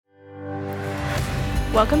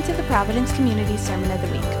Welcome to the Providence Community Sermon of the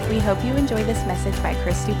Week. We hope you enjoy this message by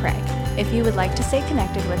Chris Dupre. If you would like to stay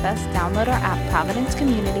connected with us, download our app Providence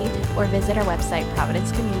Community or visit our website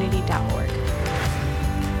providencecommunity.org.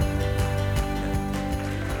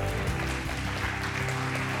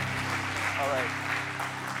 All right.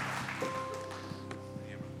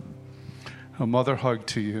 A mother hug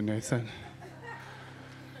to you, Nathan.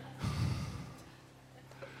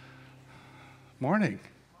 Morning.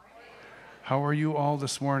 How are you all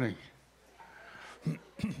this morning?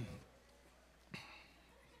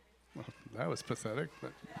 Well, that was pathetic,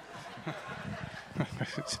 but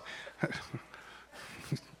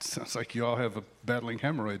it sounds like you all have battling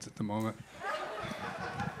hemorrhoids at the moment.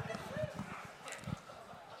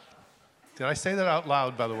 Did I say that out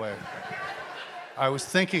loud, by the way? I was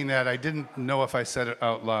thinking that. I didn't know if I said it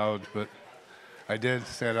out loud, but I did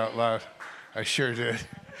say it out loud. I sure did.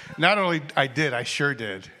 Not only I did, I sure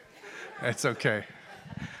did. That's okay.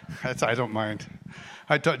 I don't mind.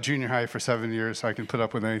 I taught junior high for 7 years, so I can put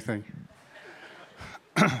up with anything.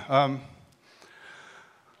 I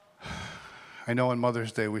know on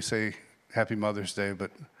Mother's Day we say Happy Mother's Day,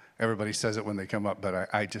 but everybody says it when they come up, but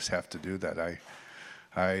I just have to do that.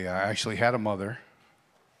 I actually had a mother.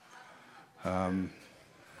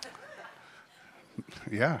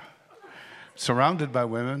 Yeah. Surrounded by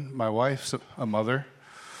women. My wife's a mother.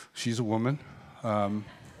 She's a woman.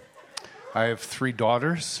 I have 3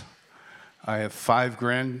 daughters. I have 6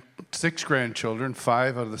 grandchildren.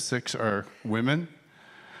 5 out of the 6 are women,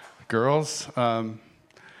 girls. I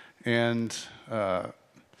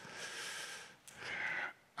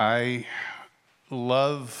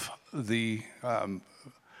love the,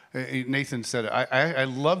 Nathan said it, I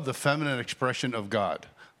love the feminine expression of God.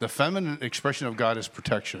 The feminine expression of God is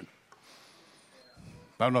protection.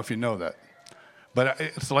 I don't know if you know that. But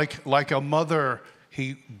it's like a mother,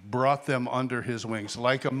 he brought them under his wings.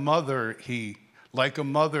 Like a mother,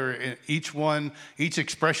 each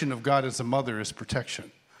expression of God as a mother is protection.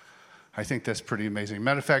 I think that's pretty amazing.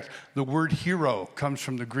 Matter of fact, the word hero comes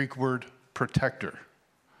from the Greek word protector.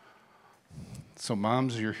 So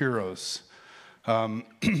moms are your heroes.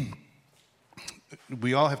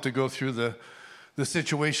 We all have to go through the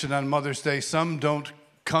situation on Mother's Day. Some don't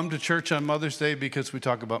come to church on Mother's Day because we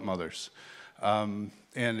talk about mothers.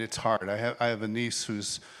 And it's hard. I have a niece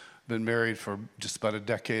who's been married for just about a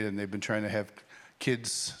decade, and they've been trying to have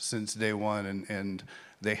kids since day one, and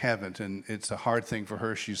they haven't. And it's a hard thing for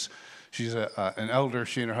her. She's an elder.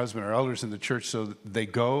 She and her husband are elders in the church, so they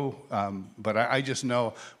go. But I just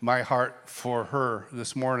know my heart for her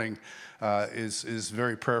this morning is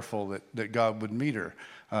very prayerful that God would meet her.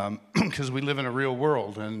 Because we live in a real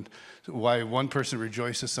world, and why one person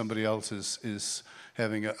rejoices, somebody else is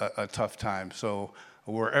having a tough time. So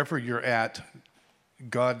wherever you're at,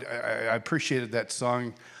 God, I appreciated that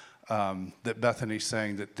song that Bethany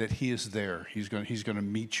sang, that He is there. He's going to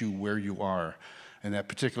meet you where you are. And that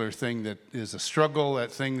particular thing that is a struggle,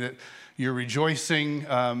 that thing that you're rejoicing,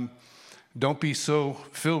 don't be so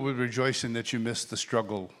filled with rejoicing that you miss the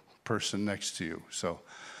struggle person next to you. So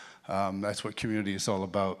that's what community is all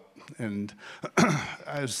about. And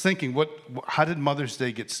I was thinking, how did Mother's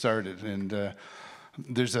Day get started? And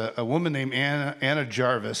there's a woman named Anna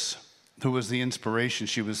Jarvis who was the inspiration.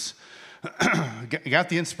 She was got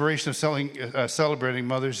the inspiration of celebrating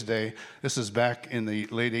Mother's Day. This is back in the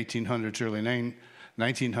late 1800s, early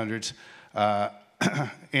 1900s.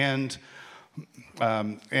 And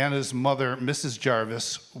Anna's mother, Mrs.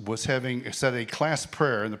 Jarvis, said a class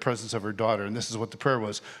prayer in the presence of her daughter. And this is what the prayer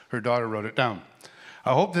was. Her daughter wrote it down.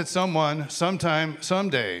 I hope that someone,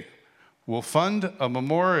 someday, will fund a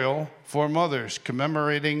memorial for mothers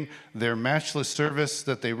commemorating their matchless service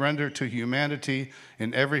that they render to humanity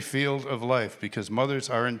in every field of life, because mothers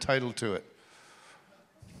are entitled to it.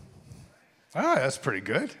 That's pretty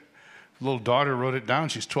good. Little daughter wrote it down.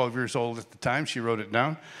 She's 12 years old at the time. She wrote it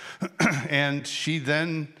down. And she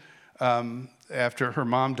then, after her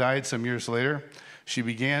mom died some years later, she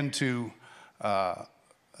began to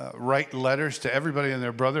write letters to everybody and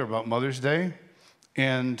their brother about Mother's Day.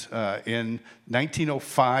 And in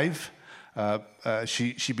 1905,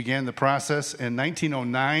 she began the process. In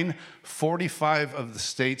 1909, 45 of the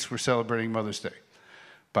states were celebrating Mother's Day.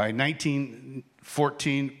 By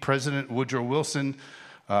 1914, President Woodrow Wilson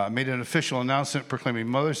made an official announcement proclaiming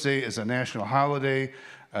Mother's Day as a national holiday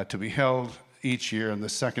to be held each year on the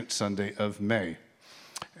second Sunday of May.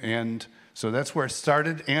 And so that's where it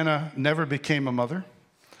started. Anna never became a mother,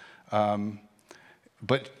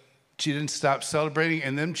 but she didn't stop celebrating,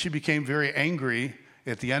 and then she became very angry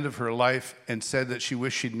at the end of her life and said that she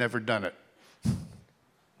wished she'd never done it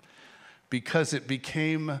because it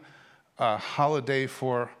became a holiday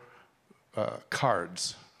for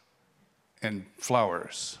cards and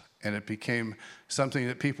flowers, and it became something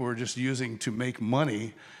that people were just using to make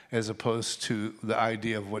money as opposed to the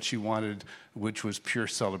idea of what she wanted, which was pure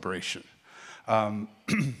celebration. I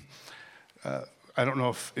don't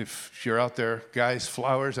know if you're out there, guys,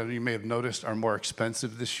 flowers, I know you may have noticed, are more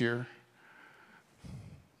expensive this year.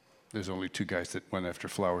 There's only 2 guys that went after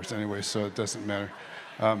flowers anyway, so it doesn't matter.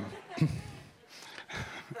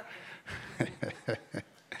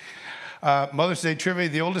 Mother's Day trivia,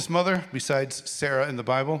 the oldest mother besides Sarah in the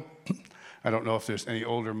Bible. I don't know if there's any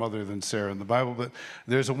older mother than Sarah in the Bible, but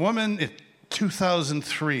there's a woman in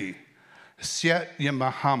 2003,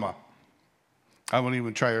 Satyamahama. I won't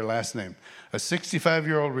even try her last name. A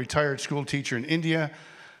 65-year-old retired school teacher in India,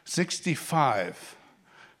 65,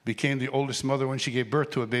 became the oldest mother when she gave birth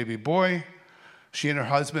to a baby boy. She and her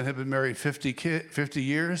husband had been married 50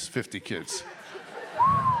 years, 50 kids.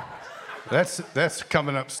 That's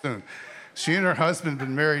coming up soon. She and her husband had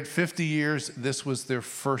been married 50 years. This was their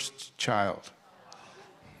first child.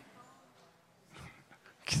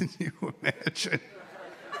 Can you imagine?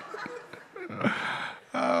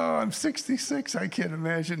 Oh, I'm 66. I can't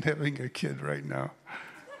imagine having a kid right now.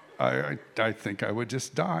 I think I would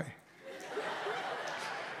just die.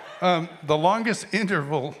 The longest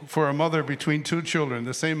interval for a mother between 2 children,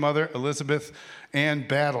 the same mother, Elizabeth Ann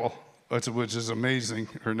Battle, which is amazing,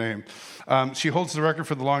 her name. She holds the record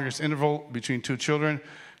for the longest interval between 2 children.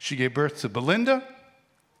 She gave birth to Belinda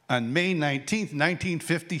on May 19th,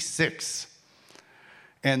 1956.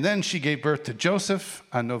 And then she gave birth to Joseph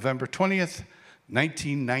on November 20th,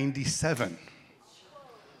 1997. In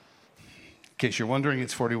case you're wondering,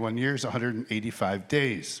 it's 41 years, 185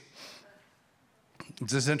 days.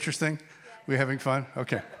 Is this interesting? We having fun?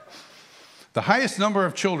 Okay. The highest number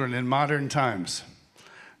of children in modern times.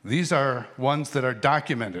 These are ones that are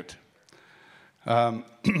documented.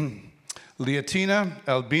 Leotina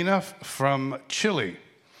Albina from Chile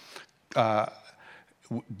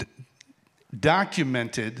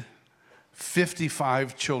documented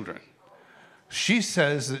 55 children. She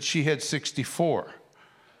says that she had 64,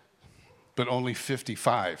 but only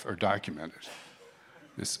 55 are documented.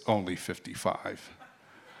 It's only 55.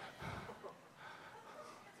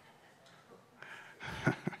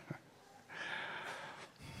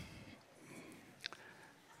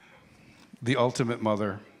 The ultimate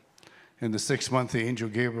mother. In the 6th month, the angel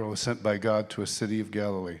Gabriel was sent by God to a city of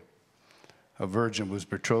Galilee. A virgin was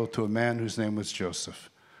betrothed to a man whose name was Joseph.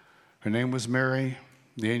 Her name was Mary.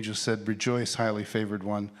 The angel said, "Rejoice, highly favored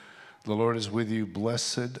one. The Lord is with you.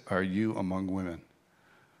 Blessed are you among women."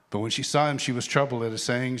 But when she saw him, she was troubled at his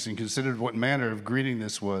sayings and considered what manner of greeting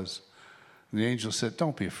this was. And the angel said,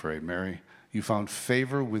 "Don't be afraid, Mary. You found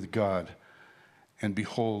favor with God. And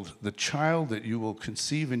behold, the child that you will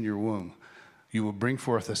conceive in your womb, you will bring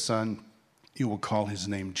forth a son. You will call his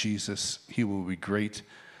name Jesus. He will be great.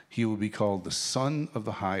 He will be called the Son of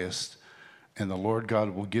the Highest. And the Lord God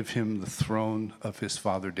will give him the throne of his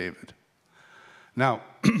father David." Now,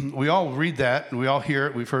 we all read that and we all hear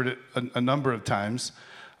it. We've heard it a number of times.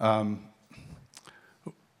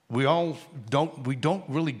 We don't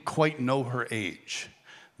really quite know her age.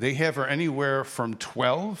 They have her anywhere from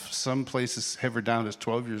 12. Some places have her down as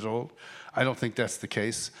 12 years old. I don't think that's the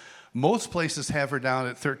case. Most places have her down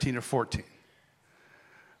at 13 or 14.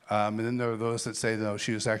 And then there are those that say, no,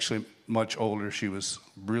 she was actually much older. She was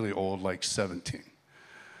really old, like 17.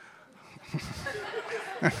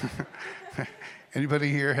 Anybody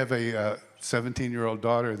here have a 17-year-old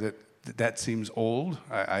daughter that seems old?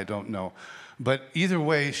 I don't know. But either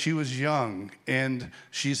way, she was young, and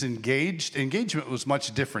she's engaged. Engagement was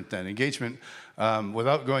much different then. Engagement,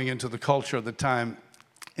 without going into the culture of the time,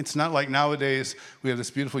 it's not like nowadays. We have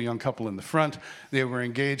this beautiful young couple in the front. They were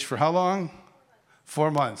engaged for how long?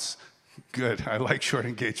 4 months. Good. I like short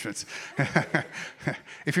engagements.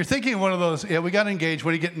 If you're thinking of one of those, yeah, we got engaged.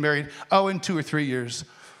 When are you getting married? Oh, in 2 or 3 years.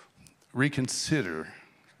 Reconsider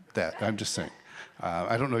that. I'm just saying.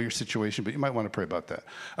 I don't know your situation, but you might want to pray about that.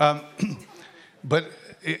 But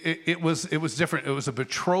it was different. It was a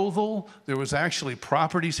betrothal. There was actually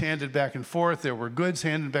properties handed back and forth. There were goods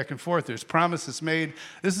handed back and forth. There's promises made.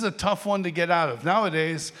 This is a tough one to get out of.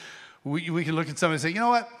 Nowadays, we can look at somebody and say, you know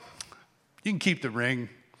what? You can keep the ring.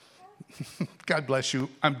 God bless you.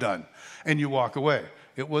 I'm done. And you walk away.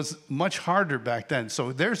 It was much harder back then.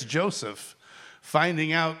 So there's Joseph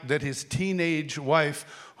finding out that his teenage wife,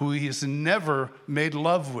 who he has never made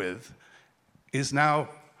love with, is now,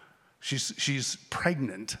 she's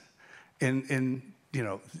pregnant. And you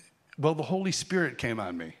know, well, the Holy Spirit came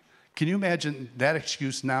on me. Can you imagine that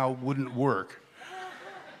excuse now wouldn't work?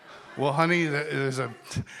 Well, honey, there's a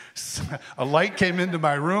light came into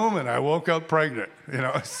my room and I woke up pregnant.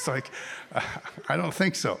 It's like, I don't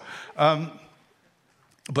think so.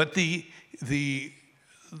 But the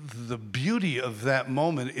beauty of that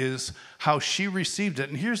moment is how she received it.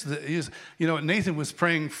 And Nathan was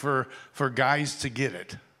praying for guys to get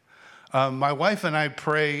it. My wife and I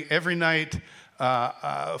pray every night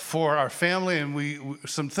for our family, and we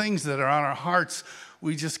some things that are on our hearts,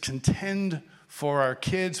 we just contend for our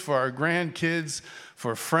kids, for our grandkids,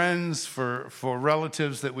 for friends, for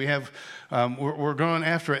relatives that we have. We're going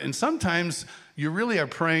after it. And sometimes you really are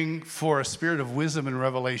praying for a spirit of wisdom and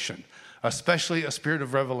revelation, especially a spirit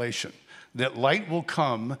of revelation, that light will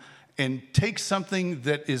come and take something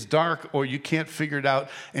that is dark or you can't figure it out,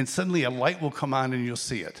 and suddenly a light will come on and you'll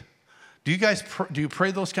see it. Do you guys, do you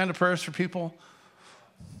pray those kind of prayers for people?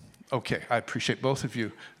 Okay, I appreciate both of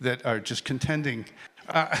you that are just contending.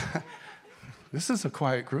 This is a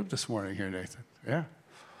quiet group this morning here, Nathan. Yeah.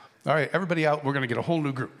 All right, everybody out. We're going to get a whole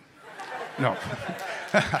new group. No.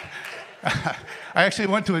 I actually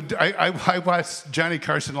went to I watched Johnny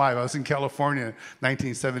Carson live. I was in California in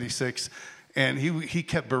 1976, and he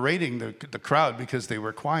kept berating the crowd because they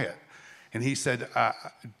were quiet. And he said,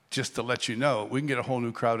 just to let you know, we can get a whole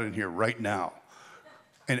new crowd in here right now.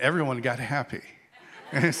 And everyone got happy.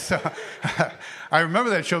 And so I remember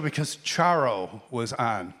that show because Charo was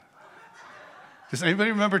on. Does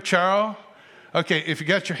anybody remember Charo? Okay, if you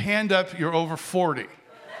got your hand up, you're over 40.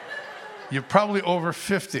 You're probably over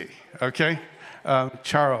 50, okay?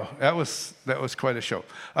 Charo, that was quite a show.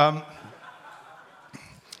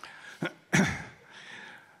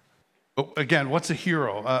 Again, what's a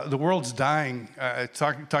hero? The world's dying.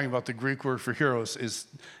 Talking about the Greek word for heroes is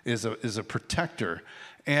a protector.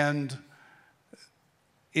 And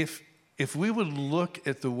if we would look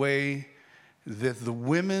at the way that the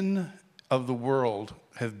women of the world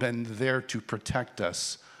have been there to protect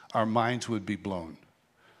us, our minds would be blown.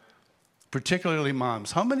 Particularly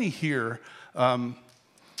moms. How many here, I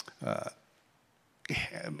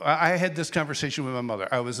had this conversation with my mother.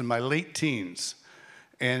 I was in my late teens,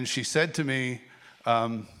 and she said to me,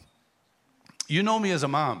 you know me as a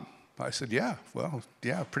mom. I said, yeah,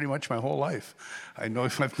 pretty much my whole life. I know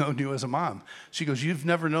if I've known you as a mom. She goes, you've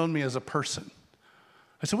never known me as a person.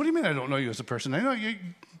 I said, what do you mean I don't know you as a person? I know you,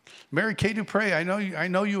 Mary Kay Dupree, I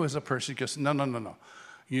know you as a person. She goes, no.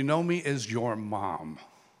 You know me as your mom.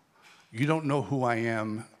 You don't know who I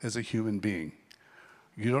am as a human being.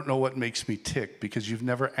 You don't know what makes me tick because you've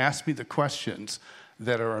never asked me the questions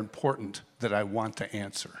that are important that I want to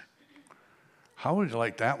answer. How would you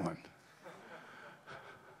like that one?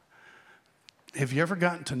 Have you ever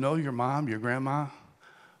gotten to know your mom, your grandma?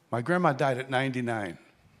 My grandma died at 99.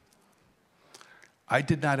 I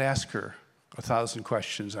did not ask her 1,000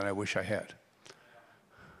 questions, and I wish I had.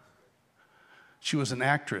 She was an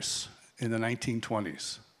actress in the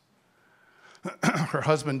 1920s. Her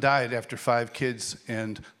husband died after 5 kids,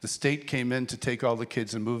 and the state came in to take all the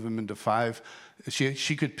kids and move them into 5.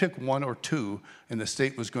 She could pick 1 or 2, and the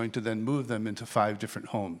state was going to then move them into 5 different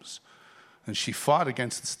homes. And she fought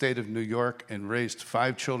against the state of New York and raised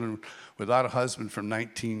 5 children without a husband from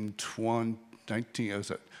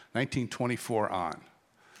 1924 on.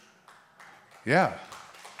 Yeah.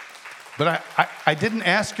 But I didn't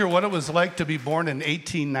ask her what it was like to be born in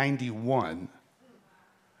 1891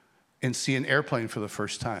 and see an airplane for the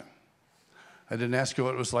first time. I didn't ask her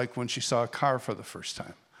what it was like when she saw a car for the first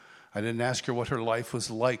time. I didn't ask her what her life was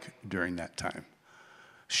like during that time.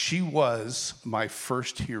 She was my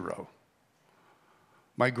first hero.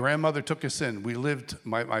 My grandmother took us in. We lived,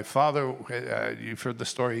 my father, you've heard the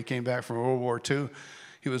story, he came back from World War II.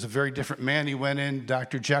 He was a very different man. He went in,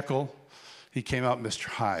 Dr. Jekyll. He came out Mr.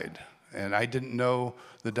 Hyde. And I didn't know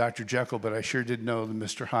the Dr. Jekyll, but I sure did know the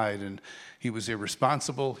Mr. Hyde. And he was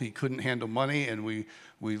irresponsible. He couldn't handle money. And we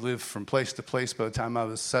lived from place to place. By the time I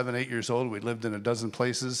was 7, 8 years old, we lived in a dozen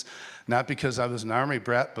places. Not because I was an army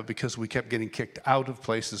brat, but because we kept getting kicked out of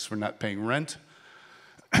places for not paying rent.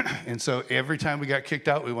 And so every time we got kicked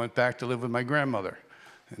out, we went back to live with my grandmother.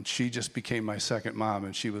 And she just became my second mom.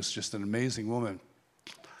 And she was just an amazing woman.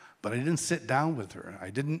 But I didn't sit down with her.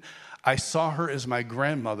 I saw her as my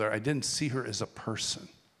grandmother. I didn't see her as a person.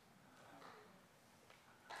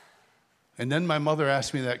 And then my mother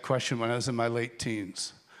asked me that question when I was in my late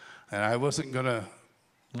teens. And I wasn't going to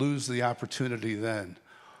lose the opportunity then.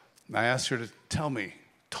 I asked her to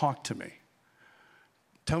talk to me.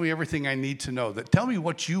 Tell me everything I need to know. Tell me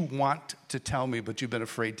what you want to tell me, but you've been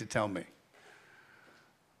afraid to tell me.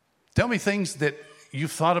 Tell me things that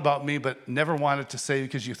you've thought about me but never wanted to say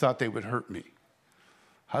because you thought they would hurt me.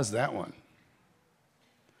 How's that one?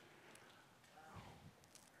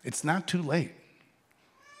 It's not too late.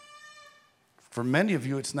 For many of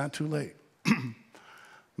you, it's not too late.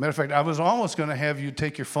 Matter of fact, I was almost going to have you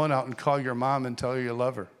take your phone out and call your mom and tell her you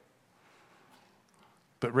love her.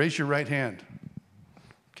 But raise your right hand,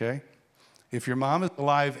 okay? If your mom is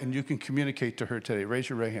alive and you can communicate to her today, raise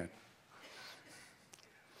your right hand.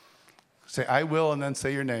 Say, I will, and then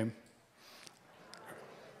say your name.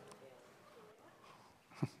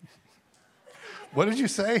 What did you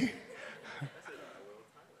say?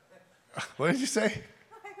 What did you say?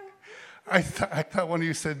 I thought one of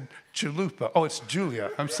you said chalupa. Oh, it's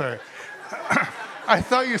Julia. I'm sorry. I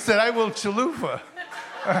thought you said, I will chalupa.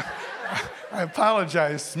 I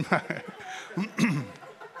apologize.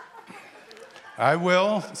 I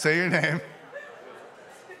will, say your name.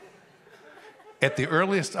 At the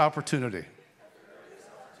earliest opportunity,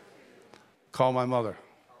 call my mother.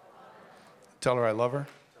 Tell her I love her.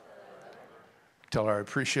 Tell her I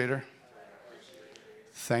appreciate her.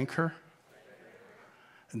 Thank her.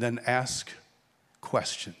 And then ask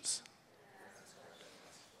questions.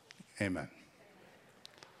 Amen.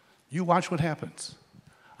 You watch what happens.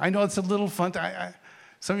 I know it's a little fun.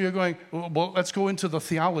 Some of you are going, well, let's go into the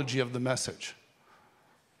theology of the message.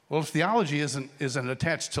 Well, if theology isn't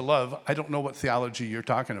attached to love, I don't know what theology you're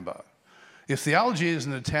talking about. If theology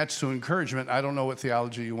isn't attached to encouragement, I don't know what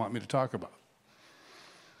theology you want me to talk about.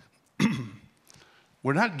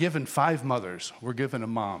 We're not given 5 mothers. We're given a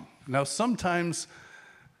mom. Now, sometimes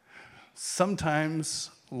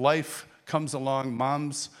life comes along,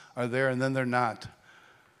 moms are there, and then they're not.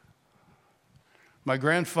 My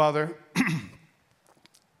grandfather,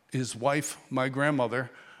 his wife, my grandmother,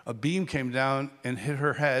 a beam came down and hit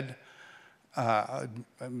her head.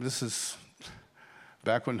 This is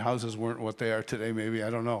back when houses weren't what they are today, maybe, I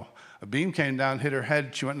don't know. A beam came down, hit her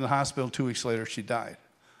head. She went in the hospital. 2 weeks later, she died.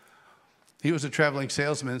 He was a traveling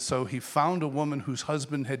salesman, so he found a woman whose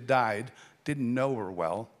husband had died, didn't know her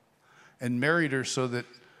well, and married her so that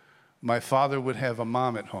my father would have a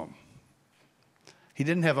mom at home. He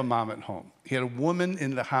didn't have a mom at home. He had a woman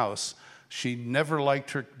in the house. She never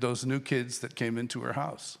liked those new kids that came into her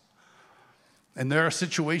house. And there are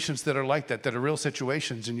situations that are like that are real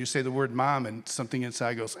situations, and you say the word mom, and something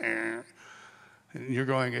inside goes, eh. And you're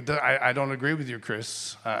going, I don't agree with you,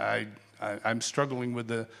 Chris. I'm struggling with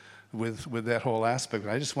that whole aspect.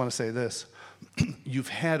 But I just want to say this. You've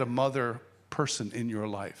had a mother person in your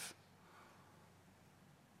life.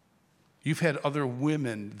 You've had other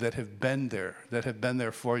women that have been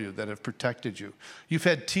there for you, that have protected you. You've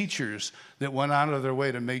had teachers that went out of their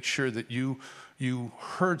way to make sure that you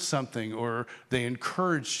heard something or they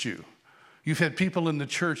encouraged you. You've had people in the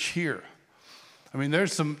church here. I mean,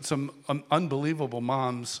 there's some unbelievable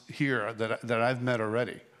moms here that I've met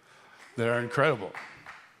already that are incredible.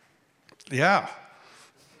 Yeah.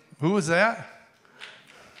 Who was that?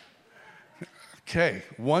 Okay,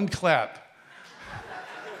 one clap.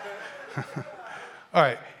 All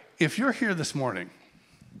right, if you're here this morning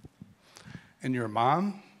and you're a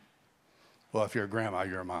mom, well, if you're a grandma,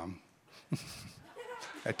 you're a mom.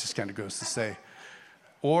 That just kind of goes to say.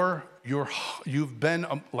 Or you've been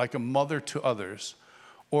like a mother to others,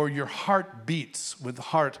 or your heart beats with the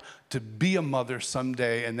heart to be a mother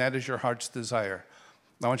someday, and that is your heart's desire.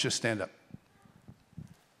 I want you to stand up.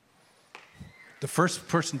 The first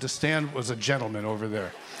person to stand was a gentleman over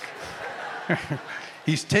there.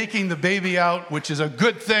 He's taking the baby out, which is a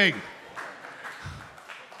good thing.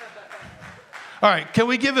 All right, can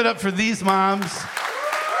we give it up for these moms?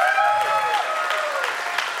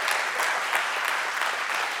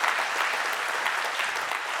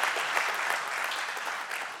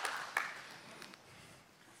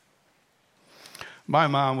 My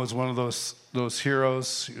mom was one of those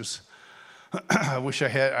heroes. She was,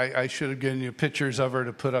 I should have given you pictures of her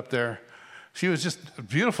to put up there. She was just a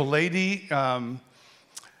beautiful lady.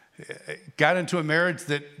 Got into a marriage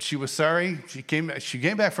that she was sorry. She came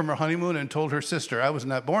back from her honeymoon and told her sister, I was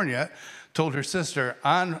not born yet, told her sister,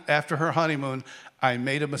 after her honeymoon, I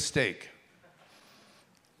made a mistake.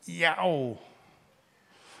 Yow.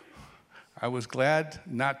 I was glad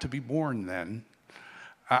not to be born then.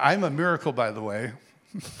 I'm a miracle, by the way.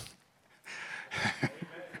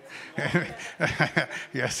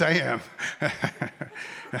 Yes, I am.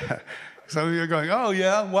 Some of you are going, oh,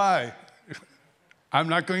 yeah, why? I'm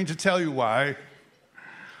not going to tell you why,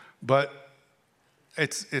 but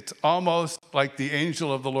it's almost like the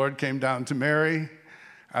angel of the Lord came down to Mary.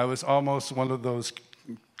 I was almost one of those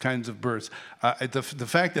kinds of birds. The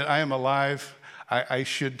fact that I am alive,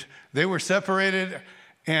 they were separated,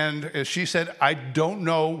 and as she said, I don't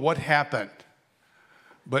know what happened,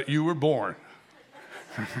 but you were born.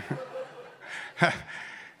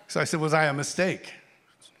 So I said, was I a mistake?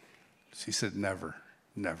 She said, never,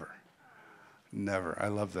 never, never. I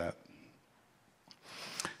love that.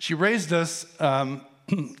 She raised us and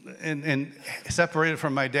separated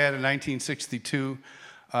from my dad in 1962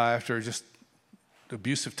 after just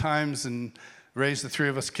abusive times, and raised the three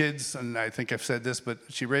of us kids. And I think I've said this, but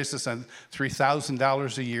she raised us on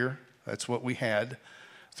 $3,000 a year. That's what we had,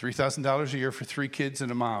 $3,000 a year for three kids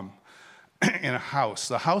and a mom in a house.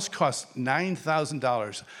 The house cost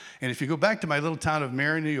 $9,000. And if you go back to my little town of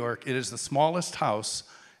Marion, New York, it is the smallest house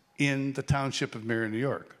in the township of Marion, New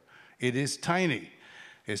York. It is tiny.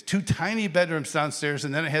 It has two tiny bedrooms downstairs,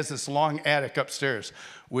 and then it has this long attic upstairs,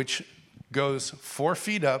 which goes 4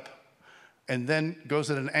 feet up and then goes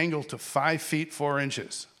at an angle to 5 feet 4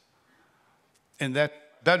 inches. And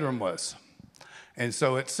that bedroom was. And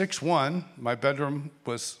so at 6'1", my bedroom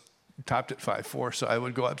was topped at 5'4", so I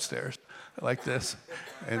would go upstairs like this.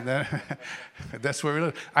 And then that's where we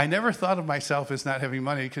lived. I never thought of myself as not having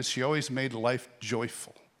money because she always made life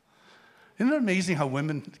joyful. Isn't it amazing how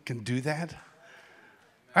women can do that?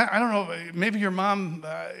 I don't know, maybe your mom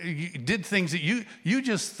did things that you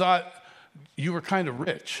just thought you were kind of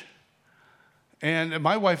rich. And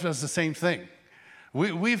my wife does the same thing.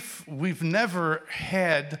 We've never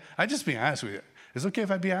had, I'll just be honest with you. Is it okay if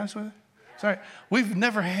I be honest with you? Sorry. We've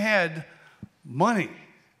never had money.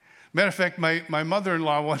 Matter of fact, my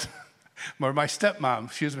mother-in-law, or my stepmom,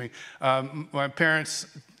 excuse me, my parents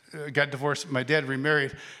got divorced. My dad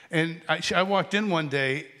remarried. And I walked in one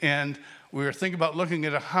day, and we were thinking about looking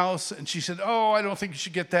at a house, and she said, oh, I don't think you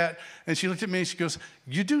should get that. And she looked at me, and she goes,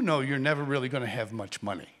 you do know you're never really going to have much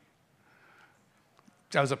money.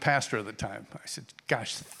 I was a pastor at the time. I said,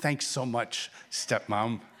 gosh, thanks so much,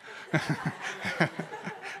 stepmom.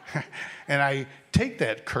 And I take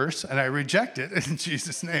that curse and I reject it in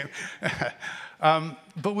Jesus' name.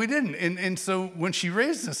 But we didn't. And so when she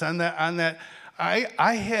raised us on that,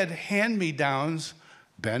 I had hand-me-downs.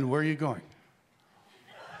 Ben, where are you going?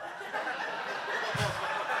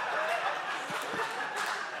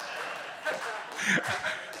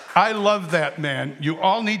 I love that man. You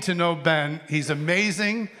all need to know Ben. He's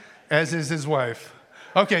amazing, as is his wife.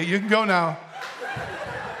 Okay, you can go now.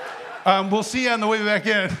 We'll see you on the way back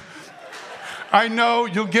in. I know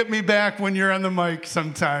you'll get me back when you're on the mic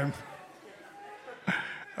sometime.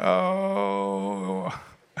 Oh,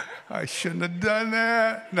 I shouldn't have done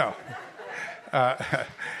that. No.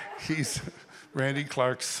 He's Randy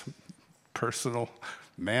Clark's personal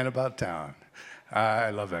man about town. I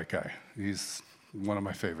love that guy. He's one of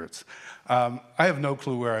my favorites. I have no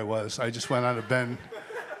clue where I was. I just went on to Ben.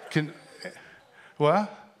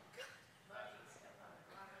 What?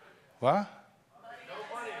 What?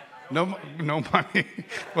 No money.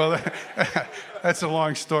 Well, that's a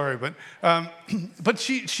long story, but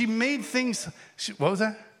she made things. What was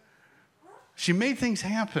that? She made things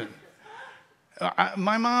happen.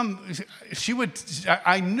 My mom,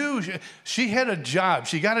 I knew she had a job.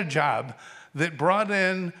 She got a job that brought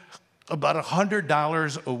in about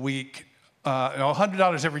 $100 a week,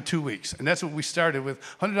 $100 every 2 weeks. And that's what we started with,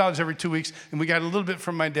 $100 every 2 weeks. And we got a little bit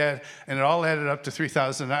from my dad, and it all added up to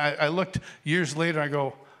 $3,000. I looked years later, I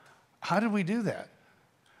go, how did we do that?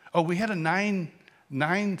 Oh, we had a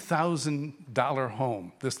 $9,000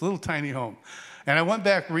 home, this little tiny home. And I went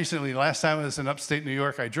back recently. Last time I was in upstate New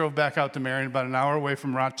York. I drove back out to Marion, about an hour away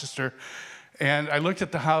from Rochester. And I looked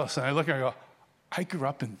at the house, and I go, I grew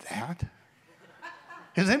up in that?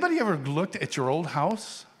 Has anybody ever looked at your old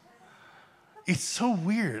house? It's so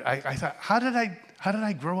weird. I thought, how did I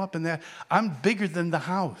grow up in that? I'm bigger than the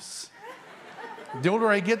house. The older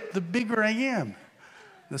I get, the bigger I am.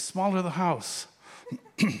 The smaller the house.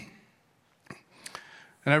 And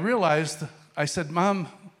I realized, I said, Mom,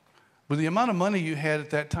 with the amount of money you had at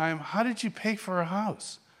that time, how did you pay for a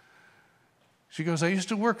house? She goes, I used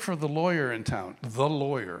to work for the lawyer in town. The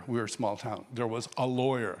lawyer. We were a small town. There was a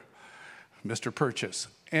lawyer, Mr. Purchase.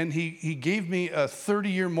 And he gave me a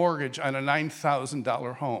 30-year mortgage on a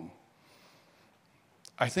 $9,000 home.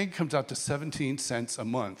 I think it comes out to 17 cents a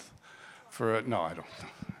month for no, I don't know.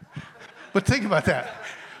 But think about that.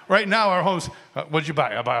 Right now, our homes, what'd you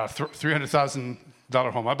buy? I bought a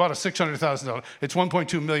 $300,000 home. I bought a $600,000. It's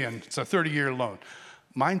 $1.2 million. It's a 30-year loan.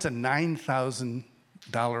 Mine's a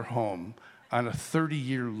 $9,000 home on a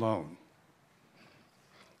 30-year loan.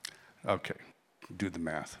 Okay, do the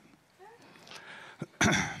math.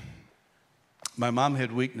 My mom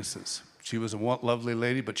had weaknesses. She was a lovely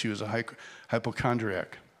lady, but she was a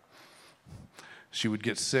hypochondriac. She would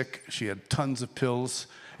get sick. She had tons of pills.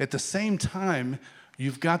 At the same time,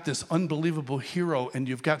 you've got this unbelievable hero, and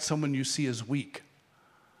you've got someone you see as weak.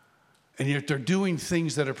 And yet they're doing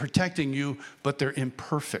things that are protecting you, but they're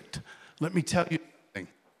imperfect. Let me tell you something.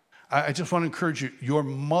 I just want to encourage you, your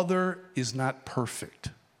mother is not perfect.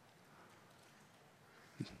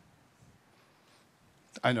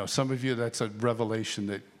 I know, some of you, that's a revelation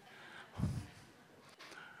that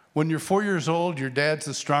when you're 4 years old, your dad's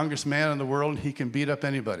the strongest man in the world, and he can beat up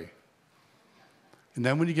anybody. And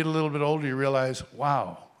then when you get a little bit older, you realize,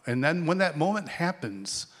 wow. And then when that moment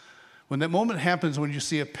happens, when you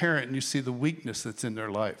see a parent and you see the weakness that's in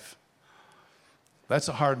their life, that's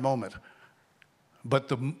a hard moment. But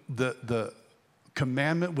the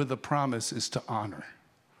commandment with the promise is to honor.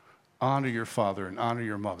 Honor your father and honor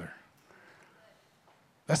your mother.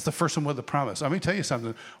 That's the first one with the promise. Let me tell you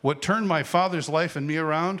something. What turned my father's life and me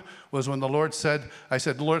around was when the Lord said, I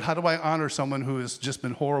said, Lord, how do I honor someone who has just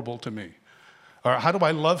been horrible to me? Or how do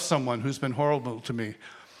I love someone who's been horrible to me?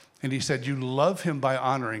 And he said, you love him by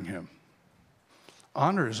honoring him.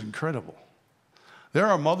 Honor is incredible. There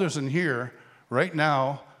are mothers in here right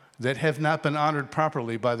now that have not been honored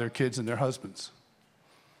properly by their kids and their husbands.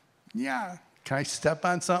 Yeah, can I step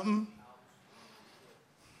on something?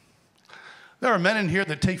 There are men in here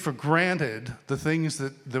that take for granted the things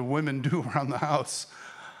that the women do around the house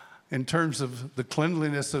in terms of the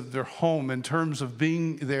cleanliness of their home, in terms of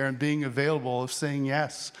being there and being available, of saying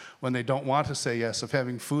yes when they don't want to say yes, of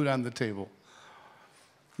having food on the table.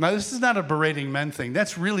 Now, this is not a berating men thing.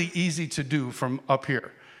 That's really easy to do from up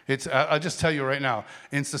here. I'll just tell you right now,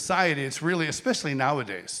 in society, it's really, especially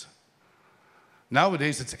nowadays,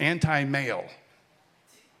 it's anti-male.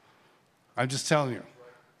 I'm just telling you.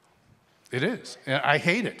 It is. And I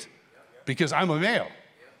hate it because I'm a male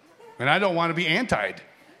and I don't want to be anti'd.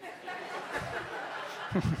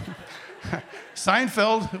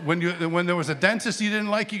 Seinfeld, when there was a dentist you didn't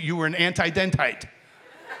like, you were an anti-dentite.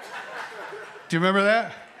 Do you remember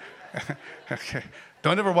that? Okay.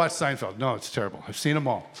 Don't ever watch Seinfeld. No, it's terrible. I've seen them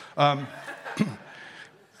all. But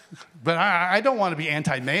I don't want to be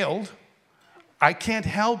anti-maled. I can't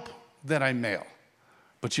help that I'm male.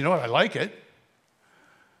 But you know what? I like it.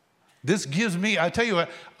 This gives me, I tell you what,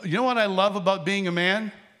 you know what I love about being a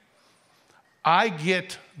man? I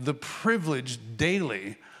get the privilege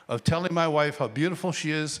daily of telling my wife how beautiful she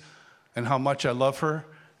is and how much I love her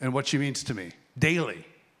and what she means to me. Daily.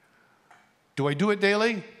 Do I do it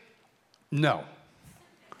daily? No.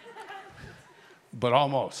 But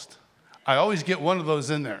almost. I always get one of those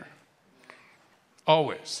in there.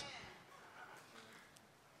 Always.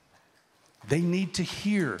 They need to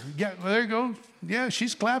hear. Yeah, well, there you go. Yeah,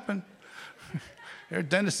 she's clapping. Their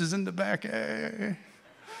dentist is in the back. Hey.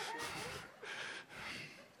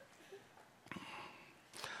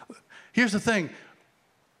 Here's the thing.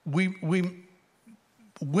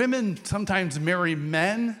 Women sometimes marry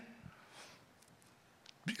men.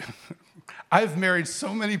 I've married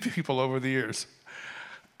so many people over the years.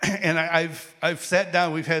 And I've sat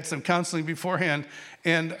down, we've had some counseling beforehand,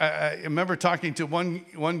 and I remember talking to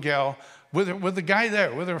one gal with the guy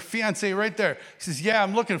there, with her fiance right there. He says, yeah,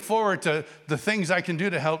 I'm looking forward to the things I can do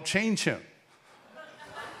to help change him.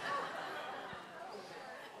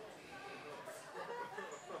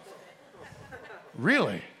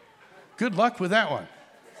 Really? Good luck with that one.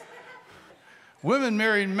 Women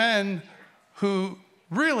marry men who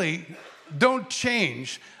really don't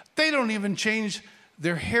change. They don't even change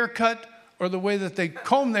their haircut or the way that they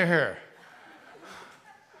comb their hair.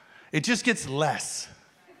 It just gets less.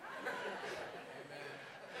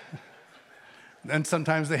 And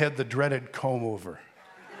sometimes they had the dreaded comb over.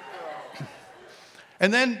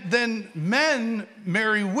 And then men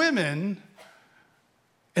marry women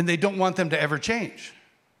and they don't want them to ever change.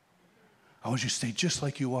 I want you to stay just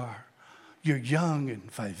like you are. You're young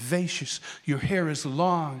and vivacious. Your hair is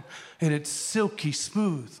long and it's silky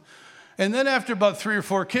smooth. And then after about 3 or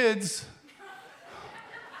 4 kids,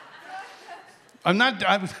 I'm not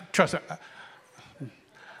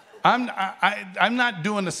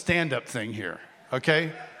doing a stand-up thing here,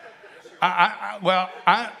 okay?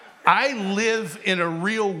 I live in a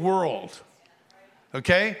real world,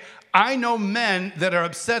 okay? I know men that are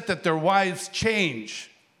upset that their wives change.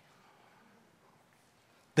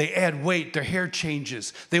 They add weight, their hair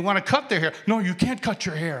changes. They want to cut their hair. No, you can't cut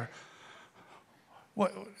your hair.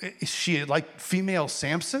 What, is she like female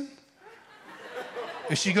Samson?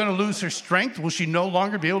 Is she going to lose her strength? Will she no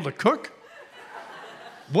longer be able to cook?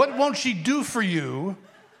 What won't she do for you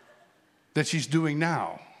that she's doing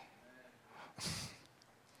now?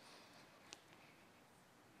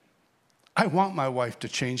 I want my wife to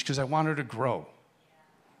change because I want her to grow.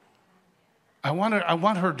 I want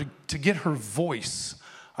her to get her voice.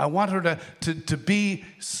 I want her to be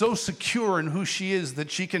so secure in who she is that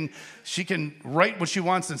she can write what she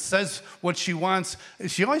wants and says what she wants.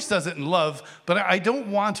 She always does it in love, but I don't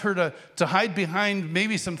want her to hide behind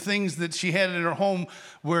maybe some things that she had in her home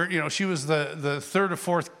where, she was the third or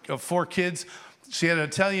fourth of four kids. She had an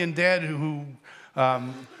Italian dad who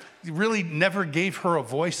really never gave her a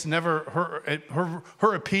voice,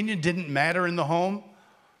 her opinion didn't matter in the home.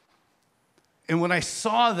 And when I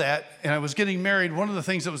saw that and I was getting married, one of the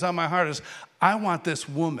things that was on my heart is I want this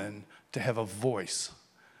woman to have a voice.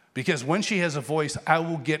 Because when she has a voice, I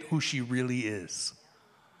will get who she really is.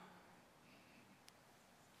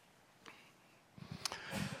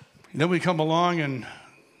 And then we come along and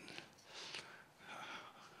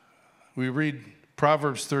we read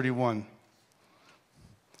Proverbs 31.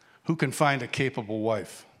 Who can find a capable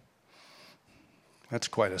wife? That's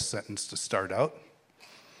quite a sentence to start out.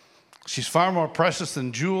 She's far more precious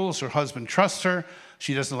than jewels. Her husband trusts her.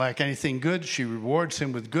 She doesn't lack anything good. She rewards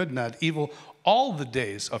him with good, not evil, all the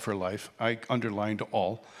days of her life. I underlined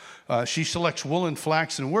all. She selects wool and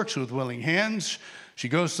flax and works with willing hands. She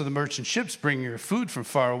goes to the merchant ships, bringing her food from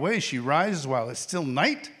far away. She rises while it's still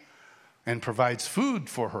night and provides food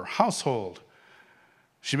for her household.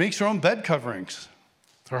 She makes her own bed coverings.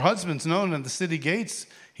 Her husband's known in the city gates.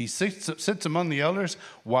 He sits among the elders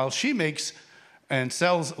while she makes and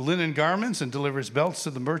sells linen garments and delivers belts to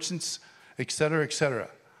the merchants, etc., etc.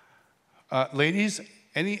 Ladies,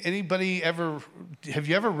 anybody have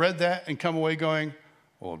you ever read that and come away going,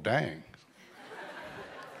 well, dang,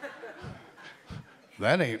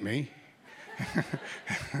 that ain't me.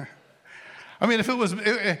 I mean, if it was,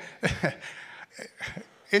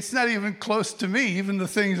 it's not even close to me, even the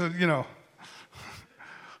things that,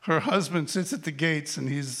 her husband sits at the gates and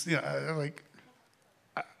he's, like,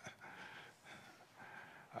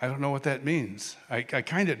 I don't know what that means. I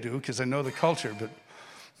kind of do because I know the culture, but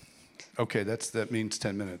okay, that means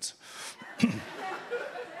 10 minutes.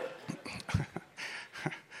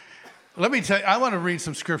 Let me tell you, I want to read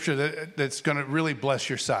some scripture that's going to really bless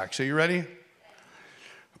your socks. Are you ready?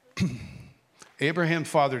 Abraham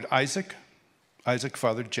fathered Isaac. Isaac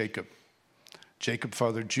fathered Jacob. Jacob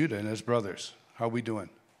fathered Judah and his brothers. How are we doing?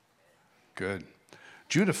 Good.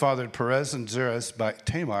 Judah fathered Perez and Zerah by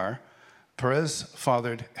Tamar. Perez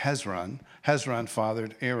fathered Hezron. Hezron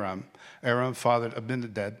fathered Aram. Aram fathered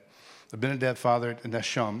Abinadab. Abinadab fathered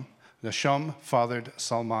Nahshon. Nahshon fathered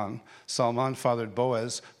Salmon. Salmon fathered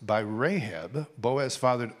Boaz by Rahab. Boaz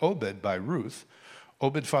fathered Obed by Ruth.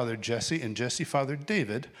 Obed fathered Jesse, and Jesse fathered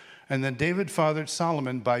David. And then David fathered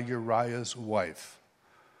Solomon by Uriah's wife.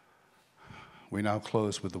 We now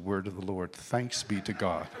close with the word of the Lord. Thanks be to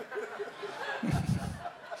God.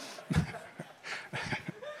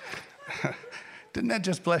 Didn't that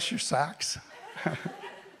just bless your socks?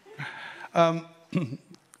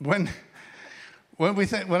 When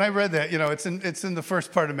I read that, it's in the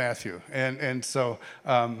first part of Matthew, and so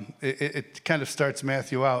it kind of starts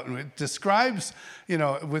Matthew out, and it describes,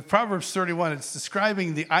 with Proverbs 31, it's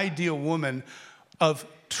describing the ideal woman of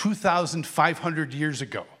 2,500 years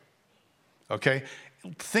ago. Okay,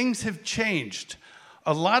 things have changed.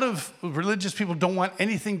 A lot of religious people don't want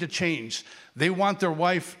anything to change. They want their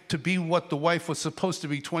wife to be what the wife was supposed to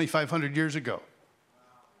be 2,500 years ago.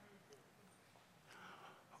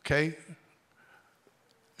 Okay?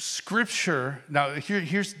 Scripture, now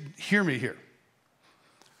hear me here.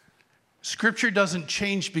 Scripture doesn't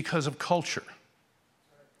change because of culture.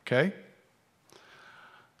 Okay?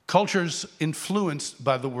 Culture's influenced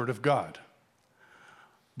by the Word of God.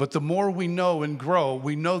 But the more we know and grow,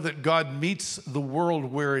 we know that God meets the world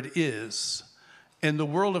where it is. And the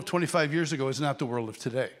world of 25 years ago is not the world of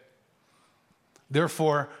today.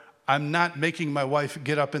 Therefore, I'm not making my wife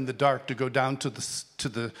get up in the dark to go down to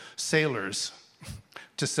the sailors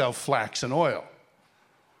to sell flax and oil.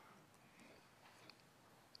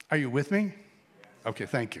 Are you with me? Okay,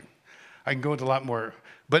 thank you. I can go into a lot more.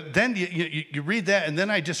 But then you read that, and then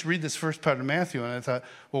I just read this first part of Matthew, and I thought,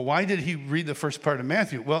 well, why did he read the first part of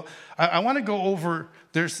Matthew? Well, I want to go over,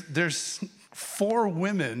 there's 4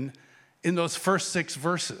 women in those first 6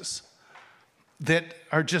 verses that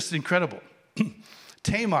are just incredible.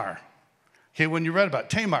 Tamar, okay, when you read about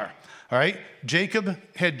Tamar, all right, Jacob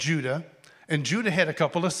had Judah, and Judah had a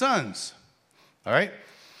couple of sons, all right?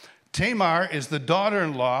 Tamar is the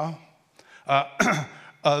daughter-in-law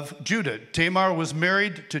of Judah. Tamar was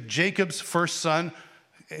married to Jacob's first son.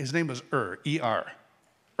 His name was E-R.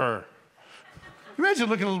 Imagine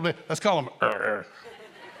looking a little bit, let's call him I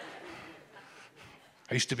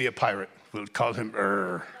used to be a pirate. We'll call him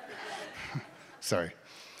Sorry.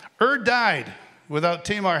 Died without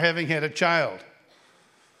Tamar having had a child.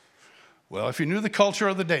 Well, if you knew the culture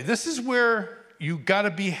of the day, this is where you got to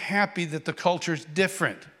be happy that the culture's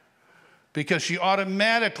different, because she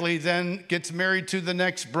automatically then gets married to the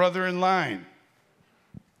next brother in line.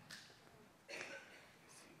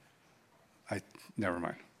 Never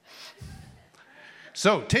mind.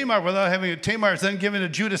 So Tamar, Tamar is then given to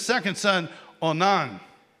Judah's second son, Onan,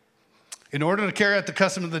 in order to carry out the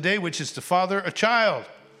custom of the day, which is to father a child.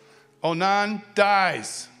 Onan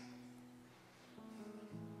dies.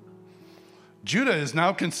 Judah is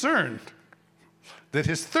now concerned that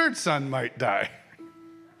his third son might die.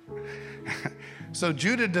 So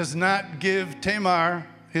Judah does not give Tamar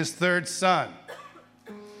his third son.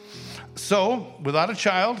 So, without a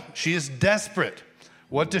child, she is desperate.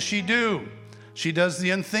 What does she do? She does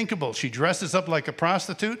the unthinkable. She dresses up like a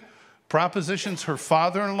prostitute, propositions her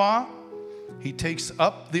father-in-law. He takes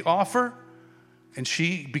up the offer, and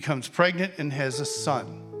she becomes pregnant and has a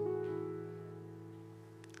son.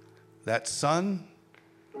 That son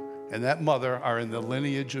and that mother are in the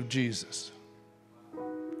lineage of Jesus.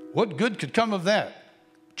 What good could come of that?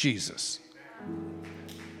 Jesus.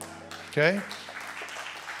 Okay?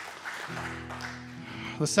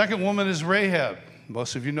 The second woman is Rahab.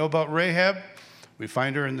 Most of you know about Rahab. We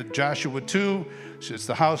find her in the Joshua 2. It's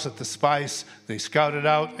the house that the spies, they scouted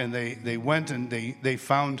out, and they went and they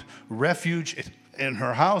found refuge in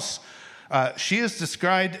her house. She is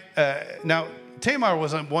described, now Tamar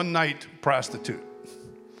was a one-night prostitute.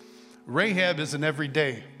 Rahab is an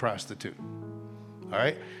everyday prostitute. All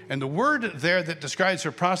right? And the word there that describes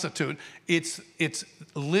her prostitute, it's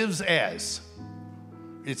lives as.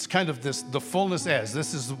 It's kind of the fullness as.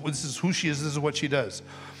 This is who she is. This is what she does.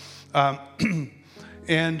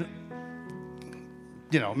 And,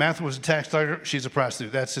 you know, Martha was a tax collector. She's a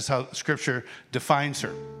prostitute. That's just how Scripture defines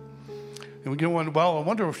her. And we go, well, I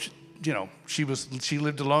wonder if, she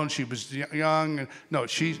lived alone. She was young. No,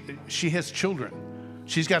 she has children.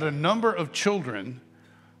 She's got a number of children.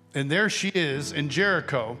 And there she is in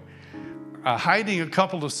Jericho, hiding a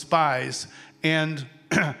couple of spies. And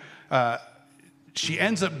she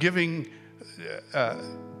ends up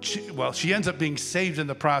she ends up being saved in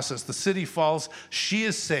the process. The city falls. She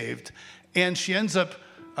is saved. And she ends up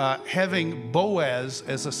having Boaz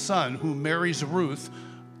as a son who marries Ruth.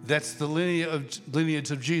 That's the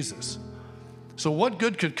lineage of Jesus. So what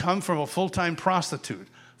good could come from a full-time prostitute?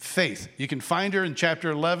 Faith. You can find her in chapter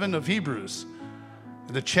 11 of Hebrews.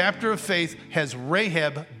 The chapter of faith has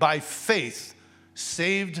Rahab, by faith,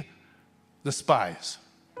 saved the spies.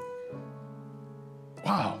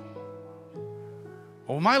 Wow.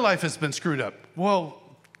 Well, my life has been screwed up. Well,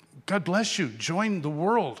 God bless you. Join the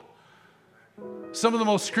world. Some of the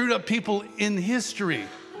most screwed up people in history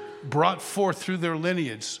brought forth through their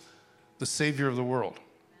lineage the Savior of the world.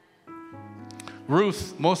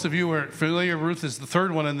 Ruth, most of you are familiar. Ruth is the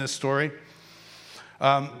third one in this story.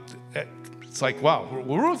 It's like, wow,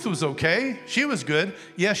 Ruth was okay. She was good.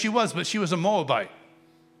 Yeah, she was, but she was a Moabite.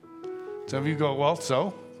 Some of you go, well,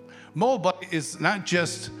 so? Moabite is not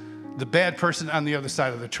just the bad person on the other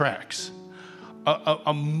side of the tracks.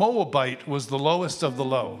 A Moabite was the lowest of the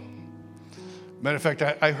low. Matter of fact,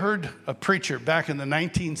 I heard a preacher back in the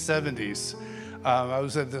 1970s. I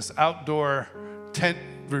was at this outdoor tent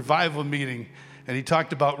revival meeting, and he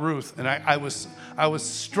talked about Ruth. And I was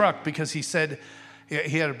struck because he said,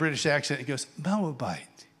 he had a British accent. He goes,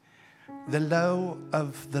 Moabite, the low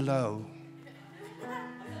of the low.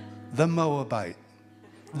 The Moabite,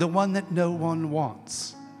 the one that no one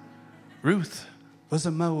wants. Ruth was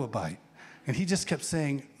a Moabite. And he just kept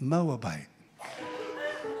saying, Moabite.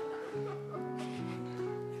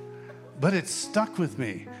 But it stuck with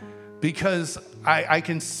me because I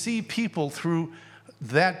can see people through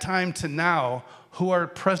that time to now who are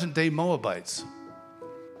present-day Moabites.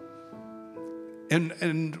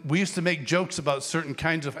 And we used to make jokes about certain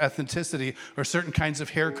kinds of ethnicity or certain kinds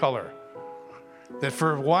of hair color. That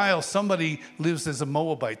for a while, somebody lives as a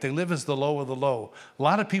Moabite. They live as the low of the low. A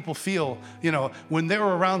lot of people feel, when they're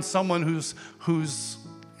around someone who's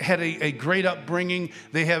had a great upbringing,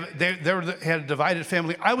 they had a divided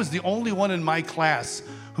family. I was the only one in my class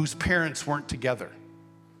whose parents weren't together.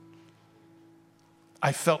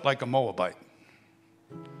 I felt like a Moabite.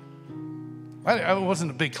 I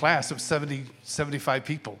wasn't a big class of 70, 75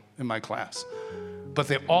 people in my class. But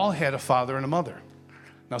they all had a father and a mother.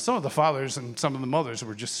 Now, some of the fathers and some of the mothers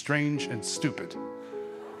were just strange and stupid.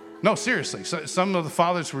 No, seriously. So, some of the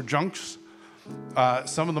fathers were junks.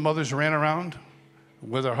 Some of the mothers ran around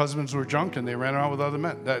where their husbands were drunk and they ran around with other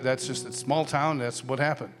men. That's just a small town. That's what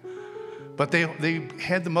happened. But they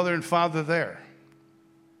had the mother and father there.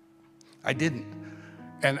 I didn't.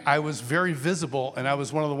 And I was very visible, and I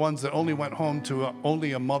was one of the ones that only went home to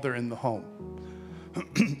only a mother in the home.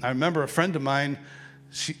 I remember a friend of mine,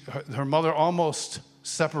 her mother almost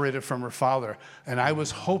separated from her father, and I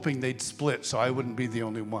was hoping they'd split so I wouldn't be the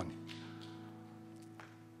only one.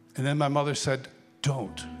 And then my mother said,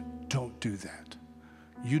 don't do that.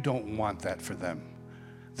 You don't want that for them.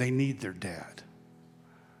 They need their dad.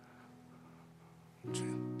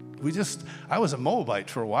 I was a Moabite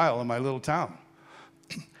for a while in my little town.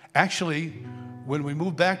 Actually, when we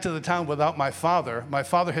moved back to the town without my father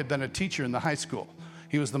had been a teacher in the high school.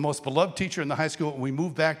 He was the most beloved teacher in the high school. We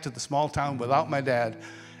moved back to the small town without my dad,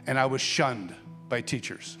 and I was shunned by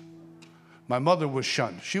teachers. My mother was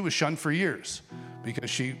shunned. She was shunned for years because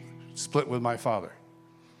she split with my father.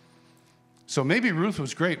 So maybe Ruth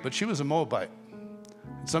was great, but she was a Moabite.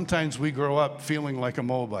 And sometimes we grow up feeling like a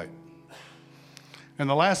Moabite. And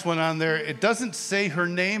the last one on there, it doesn't say her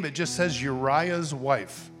name, it just says Uriah's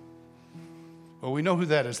wife. Well, we know who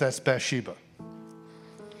that is. That's Bathsheba.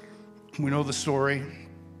 We know the story.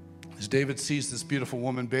 As David sees this beautiful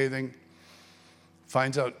woman bathing,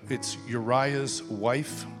 finds out it's Uriah's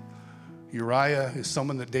wife. Uriah is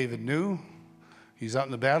someone that David knew. He's out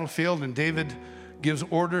in the battlefield, and David gives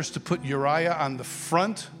orders to put Uriah on the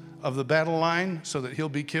front of the battle line so that he'll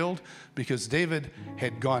be killed, because David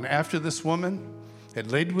had gone after this woman,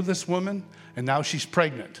 had laid with this woman, and now she's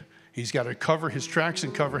pregnant. He's got to cover his tracks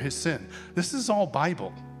and cover his sin. This is all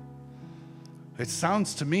Bible. It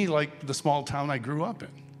sounds to me like the small town I grew up in.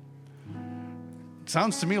 It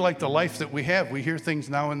sounds to me like the life that we have. We hear things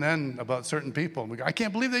now and then about certain people, and we go, I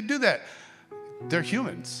can't believe they do that. They're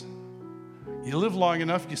humans. You live long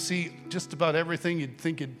enough, you see just about everything you'd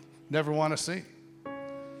think you'd never want to see.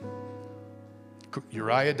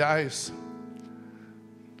 Uriah dies.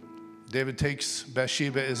 David takes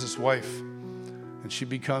Bathsheba as his wife, and she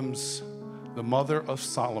becomes the mother of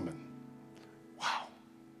Solomon. Wow.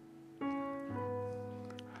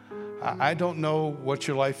 I don't know what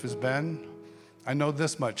your life has been. I know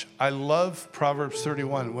this much. I love Proverbs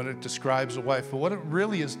 31 when it describes a wife, but what it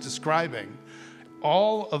really is describing,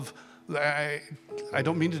 all of, I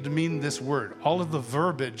don't mean to demean this word, all of the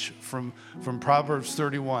verbiage from Proverbs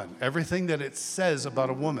 31, everything that it says about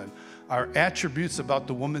a woman are attributes about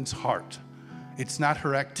the woman's heart. It's not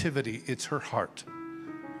her activity, it's her heart.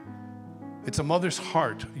 It's a mother's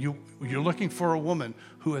heart. You're looking for a woman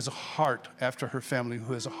who has a heart after her family,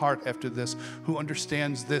 who has a heart after this, who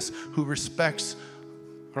understands this, who respects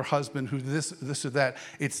her husband, who this or that.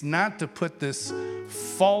 It's not to put this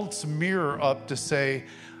false mirror up to say,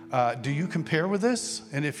 do you compare with this?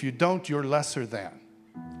 And if you don't, you're lesser than.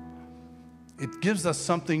 It gives us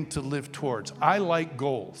something to live towards. I like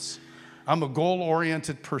goals. I'm a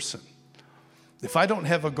goal-oriented person. If I don't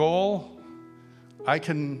have a goal, I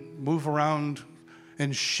can move around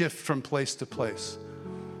and shift from place to place.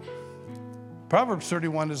 Proverbs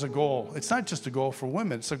 31 is a goal. It's not just a goal for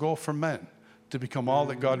women, it's a goal for men to become all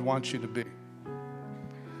that God wants you to be.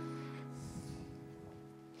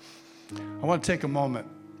 I want to take a moment.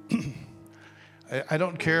 I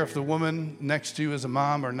don't care if the woman next to you is a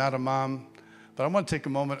mom or not a mom, but I want to take a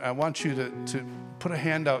moment. I want you to put a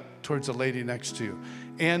hand out towards the lady next to you.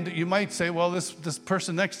 And you might say, well, this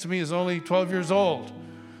person next to me is only 12 years old,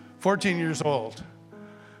 14 years old.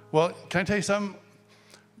 Well, can I tell you something?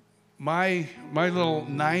 My little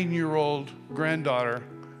 9-year-old granddaughter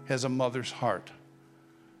has a mother's heart,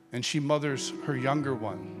 and she mothers her younger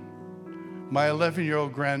one. My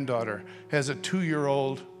 11-year-old granddaughter has a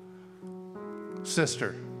 2-year-old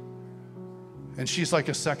sister, and she's like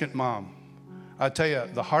a second mom. I tell you,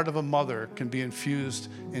 the heart of a mother can be infused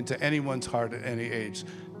into anyone's heart at any age.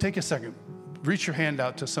 Take a second. Reach your hand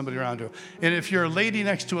out to somebody around you. And if you're a lady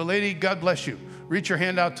next to a lady, God bless you. Reach your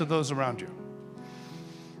hand out to those around you.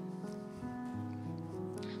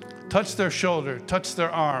 Touch their shoulder, touch their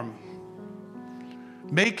arm.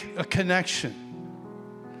 Make a connection.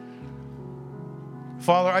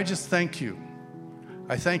 Father, I just thank you.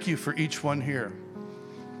 I thank you for each one here.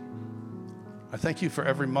 I thank you for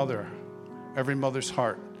every mother's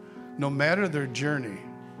heart, no matter their journey.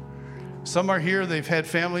 Some are here, they've had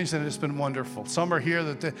families and it's been wonderful. Some are here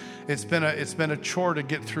that it's been a chore to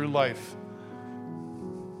get through life.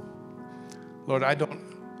 Lord, I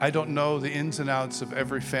don't know the ins and outs of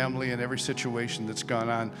every family and every situation that's gone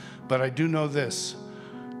on, but I do know this.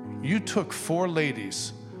 You took 4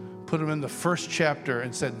 ladies, put them in the first chapter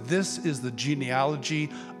and said, this is the genealogy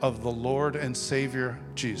of the Lord and Savior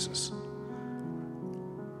Jesus.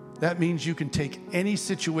 That means you can take any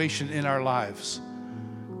situation in our lives,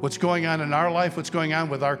 what's going on in our life, what's going on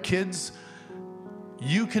with our kids,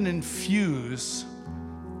 you can infuse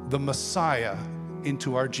the Messiah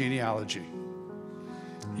into our genealogy.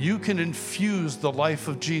 You can infuse the life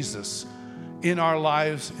of Jesus in our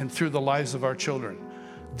lives and through the lives of our children.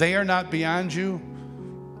 They are not beyond you.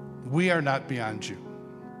 We are not beyond you.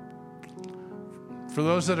 For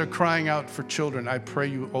those that are crying out for children, I pray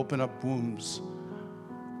you open up wombs.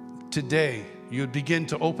 Today, you would begin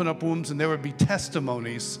to open up wombs, and there would be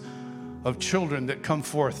testimonies of children that come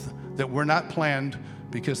forth that were not planned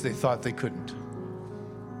because they thought they couldn't.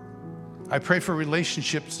 I pray for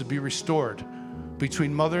relationships to be restored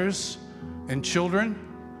between mothers and children,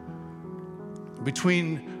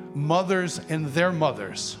 between mothers and their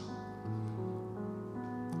mothers.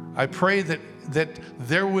 I pray that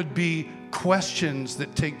there would be questions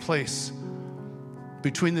that take place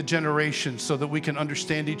between the generations so that we can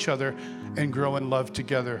understand each other and grow in love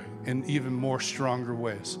together in even more stronger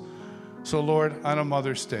ways. So Lord, on a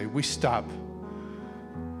Mother's Day, we stop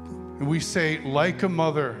and we say, like a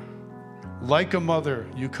mother,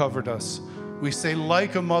 you covered us. We say,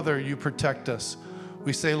 like a mother, you protect us.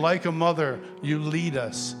 We say, like a mother, you lead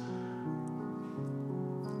us.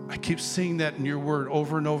 I keep seeing that in your word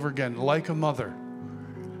over and over again, like a mother.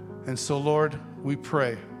 And so, Lord, we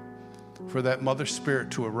pray for that mother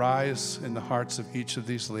spirit to arise in the hearts of each of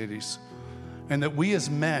these ladies, and that we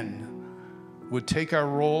as men would take our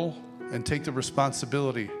role and take the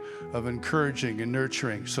responsibility of encouraging and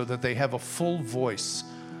nurturing so that they have a full voice,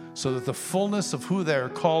 so that the fullness of who they are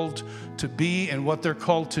called to be and what they're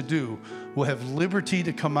called to do will have liberty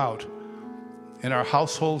to come out in our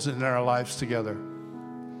households and in our lives together.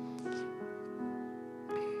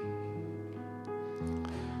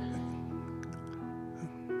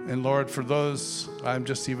 And Lord, for those, I'm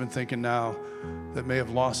just even thinking now, that may have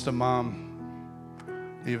lost a mom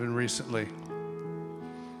even recently,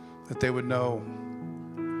 that they would know,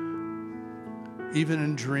 even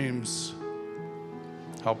in dreams,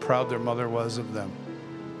 how proud their mother was of them.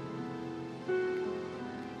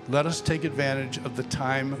 Let us take advantage of the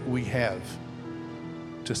time we have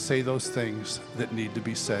to say those things that need to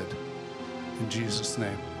be said. In Jesus'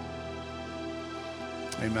 name,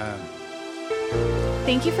 amen.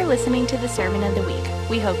 Thank you for listening to the Sermon of the Week.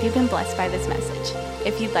 We hope you've been blessed by this message.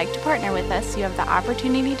 If you'd like to partner with us, you have the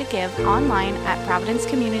opportunity to give online at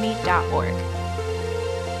providencecommunity.org.